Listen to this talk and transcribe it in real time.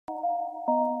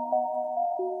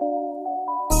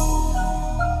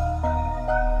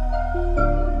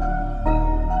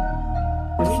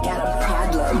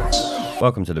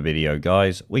Welcome to the video,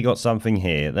 guys. We got something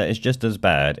here that is just as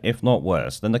bad, if not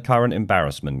worse, than the current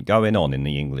embarrassment going on in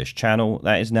the English Channel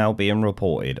that is now being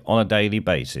reported on a daily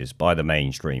basis by the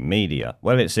mainstream media.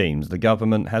 Well, it seems the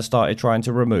government has started trying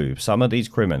to remove some of these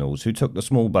criminals who took the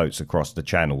small boats across the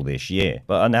Channel this year,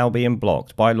 but are now being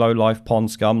blocked by low-life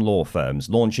pond scum law firms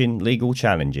launching legal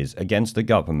challenges against the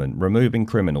government removing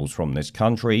criminals from this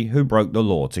country who broke the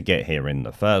law to get here in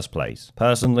the first place.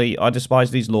 Personally, I despise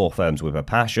these law firms with a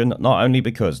passion, not only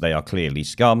because they are clearly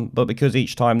scum, but because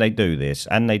each time they do this,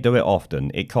 and they do it often,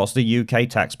 it costs the UK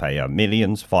taxpayer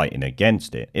millions fighting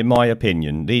against it. In my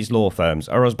opinion, these law firms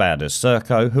are as bad as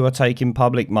Serco, who are taking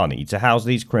public money to house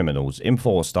these criminals in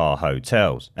 4-star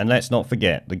hotels. And let's not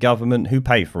forget the government who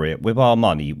pay for it with our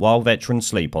money while veterans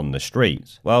sleep on the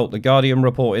streets. Well, The Guardian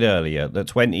reported earlier that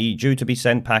 20 due to be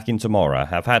sent packing tomorrow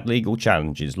have had legal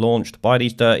challenges launched by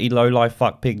these dirty low-life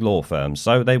fuckpig law firms,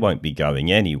 so they won't be going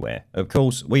anywhere. Of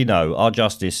course, we know our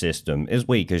justice system is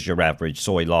weak as your average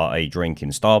soy latte drinking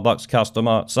Starbucks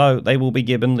customer, so they will be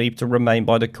given leave to remain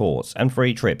by the courts and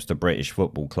free trips to British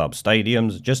football club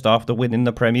stadiums just after winning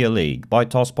the Premier League by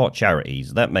tosspot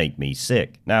charities that make me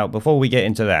sick. Now, before we get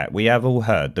into that, we have all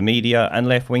heard the media and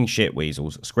left-wing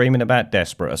shitweasels screaming about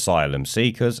desperate asylum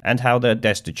seekers and how they're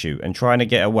destitute and trying to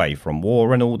get away from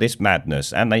war and all this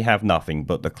madness, and they have nothing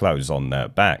but the clothes on their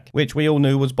back, which we all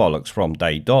knew was bollocks from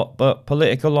day dot, but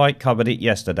Political Light covered it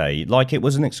yesterday like it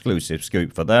was an exclusive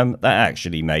scoop for them that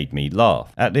actually made me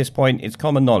laugh. At this point, it's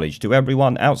common knowledge to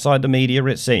everyone outside the media,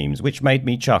 it seems, which made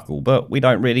me chuckle, but we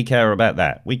don't really care about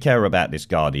that. We care about this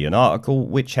Guardian article,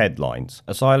 which headlines: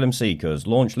 Asylum seekers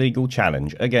launch legal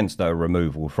challenge against their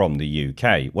removal from the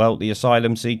UK. Well, the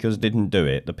asylum seekers didn't do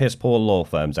it. The piss poor law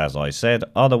firms, as I said,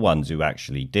 are the ones who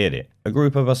actually did it. A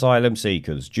group of asylum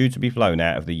seekers due to be flown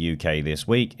out of the UK this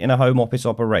week in a Home Office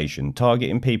operation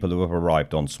targeting people who have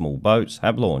arrived on small boats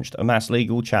have launched a mass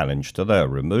legal challenge to their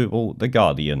removal, The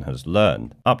Guardian has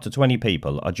learned. Up to 20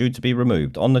 people are due to be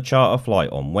removed on the charter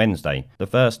flight on Wednesday, the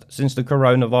first since the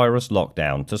coronavirus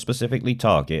lockdown to specifically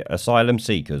target asylum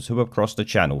seekers who have crossed the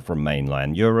Channel from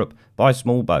mainland Europe by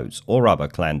small boats or other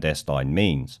clandestine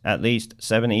means. At least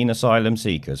 17 asylum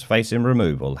seekers facing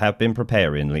removal have been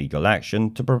preparing legal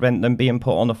action to prevent them being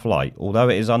put on a flight, although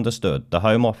it is understood the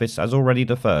Home Office has already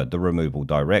deferred the removal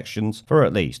directions for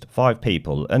at least 5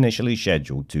 people initially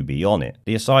scheduled to be on it.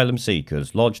 The asylum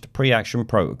seekers lodged pre-action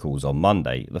protocols on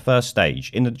Monday, the first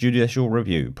stage in the judicial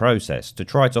review process to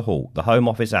try to halt the Home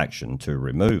Office action to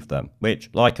remove them, which,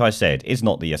 like I said, is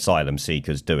not the asylum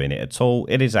seekers doing it at all.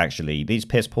 It is actually these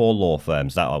piss poor law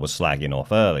firms that I was slagging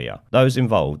off earlier. Those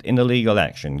involved in the legal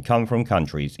action come from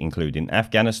countries including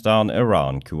Afghanistan,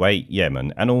 Iran, Kuwait,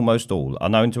 Yemen, and almost all are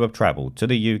known to have travelled to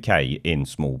the UK in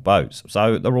small boats.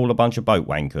 So they're all a bunch of boat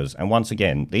wankers, and once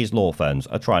again these law firms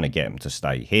are trying to get them to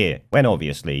stay here, when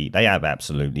obviously they have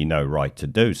absolutely no right to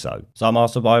do so. Some are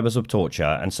survivors of torture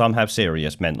and some have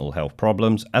serious mental health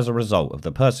problems as a result of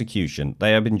the persecution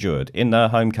they have endured in their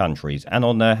home countries and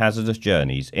on their hazardous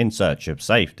journeys in search of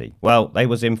safety. Well, they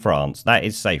was in France, that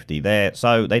is safety there,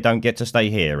 so they don't get to stay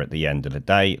here at the end of the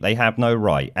day. They have no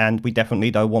right, and we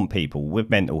definitely don't want people with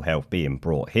mental health being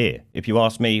brought here. If you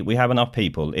ask me, we have enough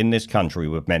people in this country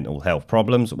with mental health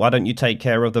problems. Why don't you take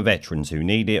care of the veterans who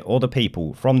need it, or the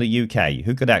people from the UK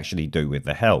who could actually do with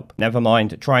the help? Never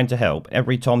mind trying to help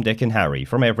every Tom, Dick and Harry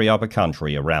from every other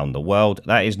country around the world.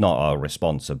 That is not our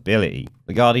responsibility.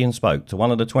 The Guardian spoke to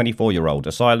one of the 24-year-old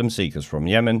asylum seekers from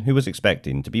Yemen who was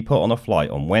expecting to be put on a flight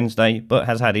on Wednesday but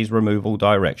has had his removal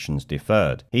directions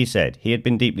deferred. He said he had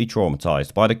been deeply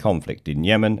traumatised by the conflict in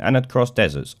Yemen and had crossed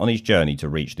deserts on his journey to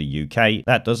reach the UK.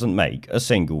 That doesn't make a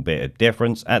single bit of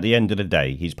difference. At the end of the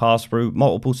day, he's passed through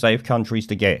multiple safe countries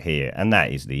to get here, and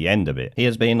that is the end of it. He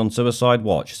has been on suicide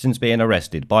watch since being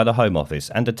arrested by the Home Office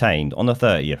and detained on the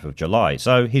 30th of July,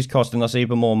 so he's costing us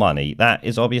even more money. That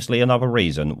is obviously another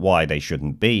reason why they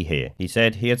shouldn't be here. He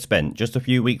said he had spent just a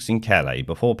few weeks in Calais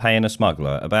before paying a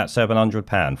smuggler about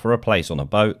 £700 for a place on a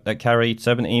boat that carried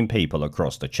 17 people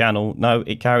across the Channel. No,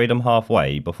 it carried them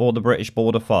halfway before the British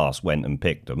border farce went and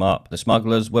picked them up. The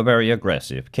smugglers were very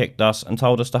aggressive, kicked us and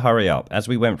told us to hurry up as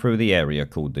we went through the area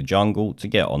called the Jungle to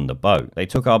get on the boat. They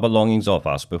took our belongings off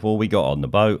us before we got on the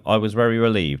boat. I was very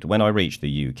relieved when I reached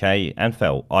the UK and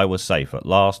felt I was safe at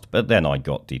last, but then I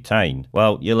got detained.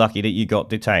 Well, you're lucky that you got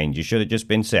detained. You should have just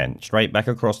been sent straight back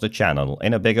across the Channel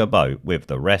in a bigger boat with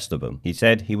the rest of them. He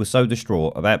said he was so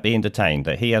distraught about being detained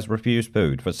that he has refused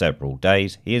food suspended for several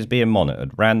days, he is being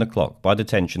monitored round the clock by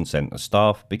detention centre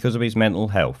staff because of his mental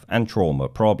health and trauma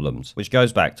problems. Which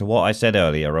goes back to what I said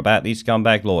earlier about these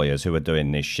scumbag lawyers who are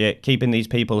doing this shit, keeping these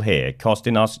people here,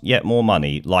 costing us yet more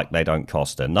money like they don't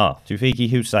cost enough. Tufiki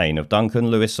Hussein of Duncan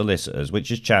Lewis Solicitors,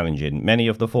 which is challenging many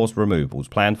of the forced removals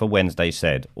planned for Wednesday,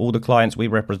 said, "All the clients we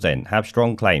represent have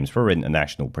strong claims for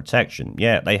international protection.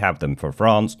 Yeah, they have them for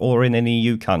France or in an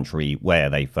EU country where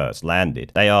they first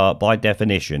landed. They are, by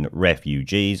definition,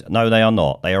 refugees. No, they are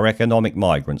not. They are economic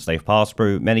migrants. They've passed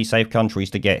through many safe countries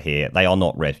to get here. They are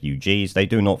not refugees. They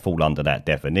do not fall under that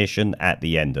definition at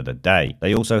the end of the day.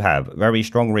 They also have very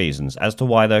strong reasons as to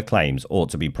why their claims ought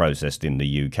to be processed in the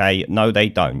UK. No, they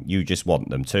don't. You just want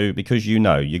them to because you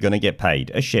know you're going to get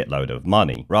paid a shitload of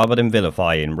money. Rather than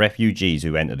vilifying refugees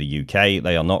who enter the UK,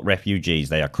 they are not refugees.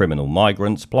 They are criminal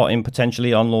migrants plotting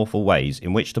potentially unlawful ways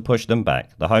in which to push them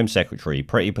back. The Home Secretary,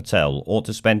 Priti Patel, ought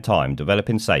to spend time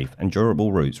developing safe and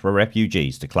durable routes for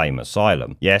refugees to claim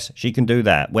asylum. Yes, she can do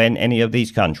that when any of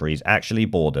these countries actually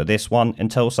border this one.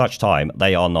 Until such time,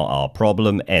 they are not our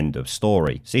problem. End of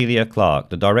story." Celia Clark,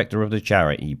 the director of the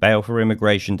charity Bail for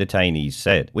Immigration Detainees,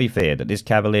 said, "We fear that this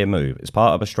cavalier move is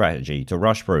part of a strategy to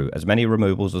rush through as many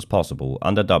removals as possible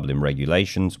under Dublin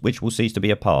regulations, which will cease to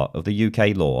be a part of the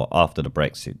UK law after the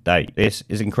Brexit date. This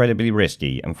is incredibly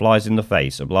risky and flies in the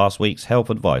face of last week's health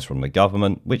advice from the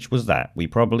government, which was that we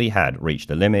probably had reached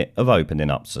the limit of opening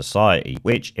up society.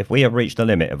 Which, if we have reached the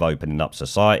limit of opening up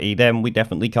society, then we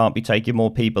definitely can't be taking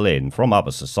more people in from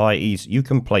other societies. You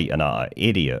complete and utter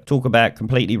idiot. Talk about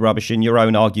completely rubbishing your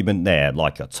own argument there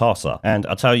like a tosser. And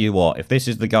I tell you what, if this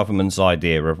is the government's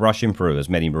idea of rushing through as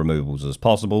many removals as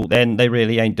possible, then they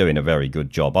really ain't doing a very good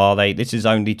job, are they? This is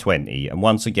only 20, and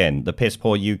once again, the piss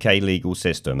poor UK legal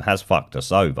system has fucked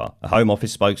us over." A Home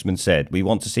Office spokesman said, "We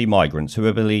want to see migrants who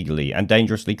have illegally and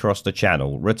dangerously crossed the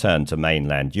channel return to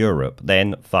mainland Europe.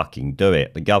 Then fucking do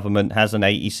it. The government has an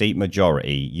 80-seat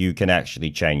majority. You can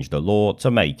actually change the law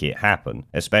to make it happen,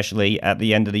 especially at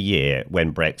the end of the year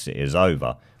when Brexit is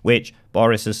over." Which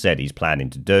Boris has said he's planning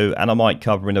to do, and I might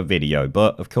cover in a video,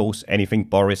 but of course anything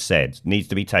Boris said needs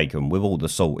to be taken with all the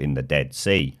salt in the Dead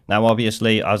Sea. Now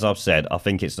obviously, as I've said, I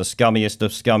think it's the scummiest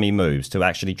of scummy moves to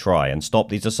actually try and stop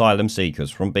these asylum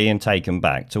seekers from being taken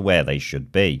back to where they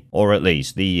should be. Or at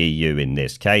least the EU in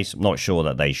this case. I'm not sure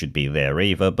that they should be there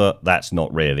either, but that's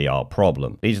not really our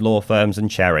problem. These law firms and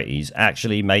charities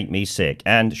actually make me sick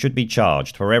and should be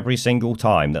charged for every single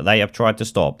time that they have tried to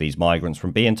stop these migrants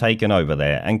from being taken over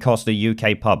there and cost the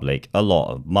UK public a lot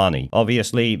of money.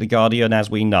 Obviously, The Guardian, as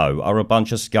we know, are a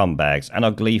bunch of scumbags and are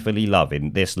gleefully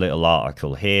loving this little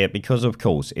article here because, of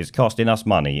course, it's costing us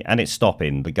money and it's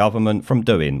stopping the government from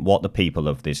doing what the people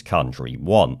of this country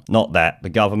want. Not that the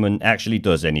government actually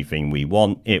does anything we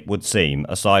want, it would seem,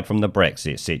 aside from the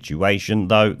Brexit situation,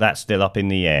 though that's still up in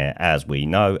the air, as we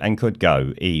know, and could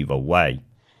go either way.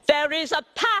 There is a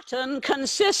pattern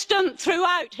consistent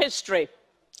throughout history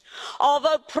of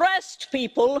oppressed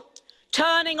people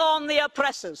turning on the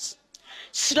oppressors,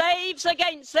 slaves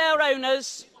against their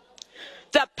owners,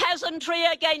 the peasantry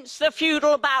against the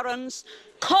feudal barons,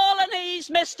 colonies,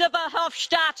 Mr.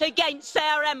 Verhofstadt, against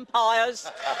their empires,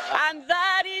 and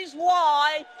that is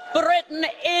why Britain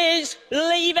is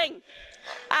leaving.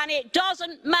 And it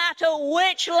doesn't matter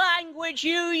which language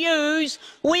you use,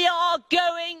 we are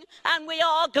going, and we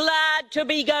are glad to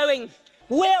be going.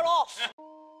 We're off.